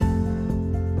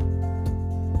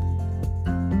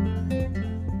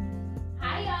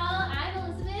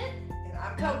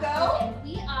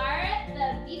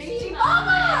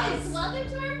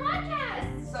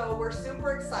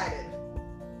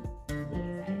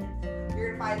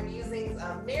find musings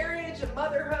of marriage,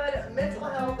 motherhood, mental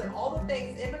health, and all the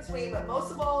things in between, but most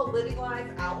of all, living life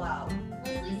out loud.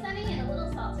 Mostly sunny and a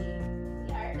little salty.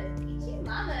 We are the Beachy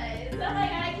Mamas. Oh my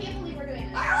god, I can't believe we're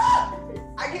doing this. I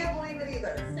can't believe it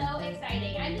either. So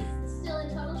exciting. I'm just still in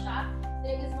total shock that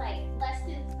it was like less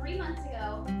than 3 months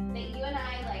ago that you and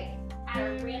I like had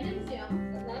a random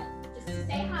Zoom just to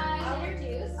say hi and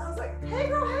introduce. I was like, hey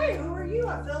girl, hey, who are you?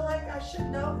 I feel like I should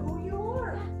know who you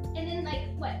are. And then like,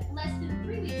 what, less than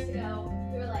 3 weeks ago,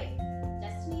 we were like,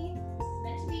 destiny, this is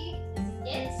meant to be, this is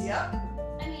it. Yep.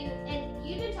 I mean, and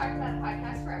you've been talking about a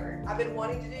podcast forever. I've been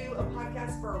wanting to do a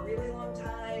podcast for a really long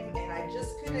time, and I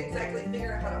just couldn't exactly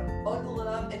figure out how to bundle it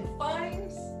up and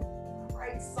find the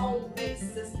right soulmate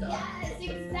system. Yes,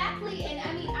 exactly. And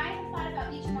I mean, I have thought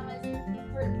about Beachy Mamas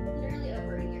for literally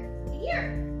over a year.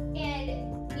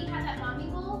 And we had that mom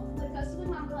mingle with Coastal with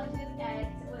Mom Collective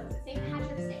at, what was it, St.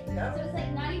 Patrick's Day. Yep. So it was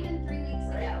like not even 3 weeks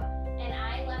ago. And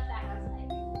I left that and I was like,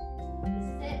 this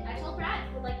is it. I told Brad,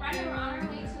 like Brad and I were on our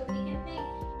way to a weekend thing,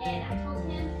 and I told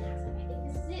him, and I was like, I think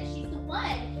this is it. She's the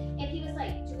one. And he was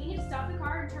like, do we need to stop the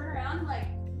car and turn around and like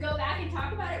go back and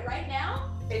talk about it right now?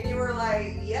 And you were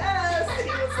like, yes. And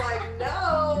he was like,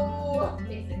 no.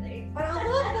 Basically. But I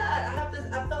love that.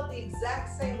 I felt the exact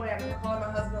same way. I remember calling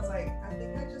my husband. I was like, I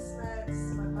think I just met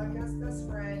my podcast best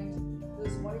friend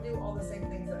who's want to do all the same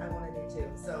things that I want to do too.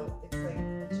 So it's like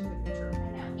too good to be true. I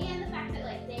know. And the fact that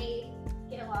like they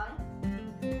get along.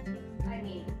 I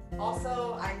mean.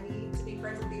 Also, I need to be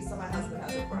friends with you so my husband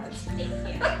has a friend. Thank you.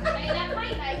 I mean, that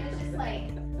fight night was just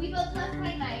like, we both left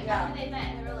fight night after they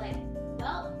met, and we were like,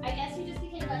 well, I guess we just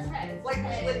became best friends. Like, we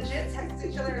legit texted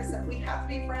each other and said, we have to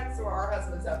be friends so our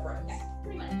husbands have friends. Yeah,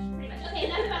 pretty much. Okay,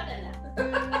 enough about them now.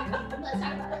 Let's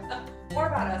talk about us. More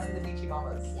about us and the Beachy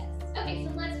Mamas. Yes. Okay,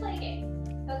 so let's play a game.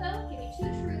 CoCo, give me 2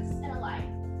 truths and a lie.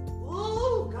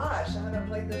 Ooh, gosh, I haven't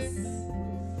played this.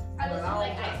 Are those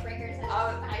like icebreakers in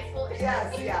high school or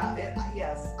something? Yes,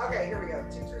 yes. Okay, here we go.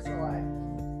 2 truths and a lie.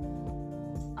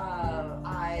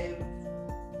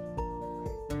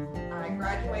 I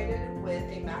graduated with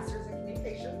a master's in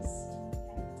communications.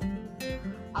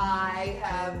 I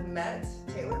have met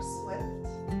Taylor Swift.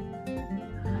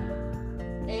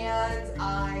 And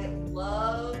I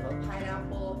love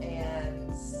pineapple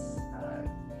and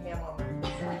ham on my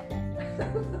pizza.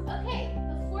 Okay,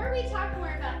 before we talk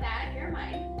more about that, you're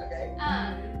mine. Okay.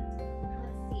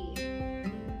 Let's see.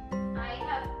 I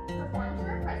have performed for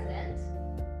a president.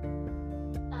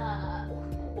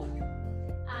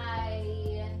 I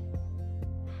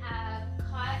have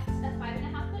caught a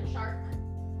 5.5-foot shark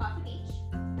off the beach.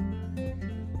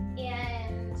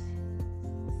 And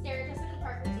Sarah Jessica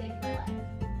Parker saved my life.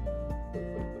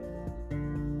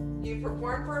 You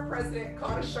performed for a president,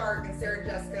 caught a shark, and Sarah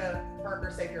Jessica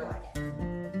Parker saved your life. 2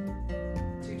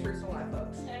 truths and a lie,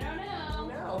 folks. I don't know.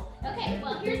 No. Okay,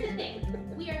 well, here's the thing.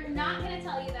 We are not going to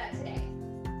tell you that today.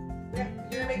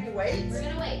 You're gonna make me wait? We're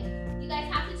going to wait. You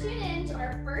guys have to tune in to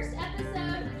our first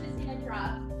episode, which is going to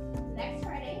drop next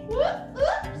Friday. Whoop,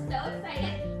 whoop. We're so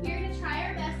excited. We're going to try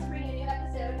our best to bring you a new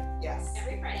episode Yes.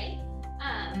 every Friday.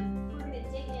 We're going to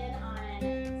dig in on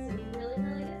some really,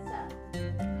 really good stuff.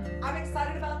 I'm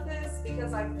excited about this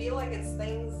because I feel like it's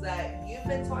things that you've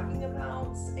been talking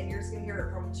about, and you're just gonna hear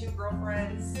it from 2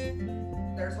 girlfriends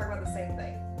that are talking about the same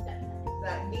thing. Definitely.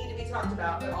 That need to be talked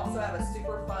about, but also have a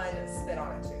super fun spin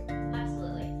on it too.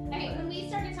 Absolutely. I mean, when we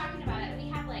started talking about it, we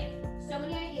have like so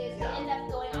many ideas. Yeah. We end up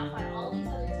going off on all these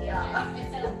other tangents. Yeah.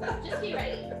 And so just be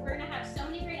ready. We're going to have so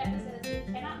many great episodes. We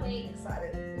cannot wait.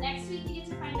 Excited. Next week, you get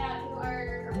to find out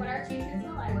what our 2 truths and a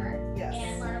lie were. Yes.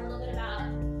 And learn a little bit about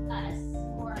us,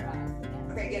 more about us.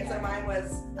 Okay, again, so mine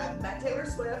was I met Taylor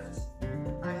Swift.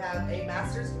 I have a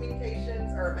master's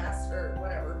communications or master's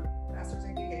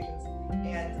in communications,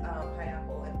 and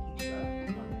pineapple and pizza.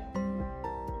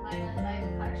 Mine was I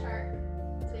caught a shark,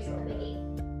 so a biggie,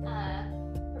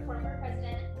 performed for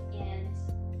president, and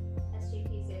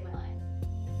SJP saved my life.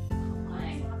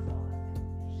 Mine.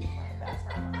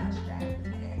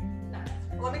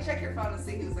 Let me check your phone to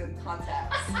see who's in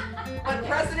contacts. When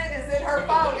president is in her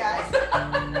phone, guys.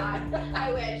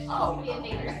 I wish. Oh. It could be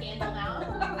a major scandal now.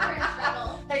 We're in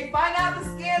trouble. Hey, find out the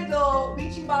scandal.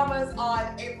 Beachy Mamas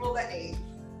on April the 8th.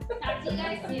 Talk to you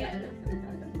guys soon.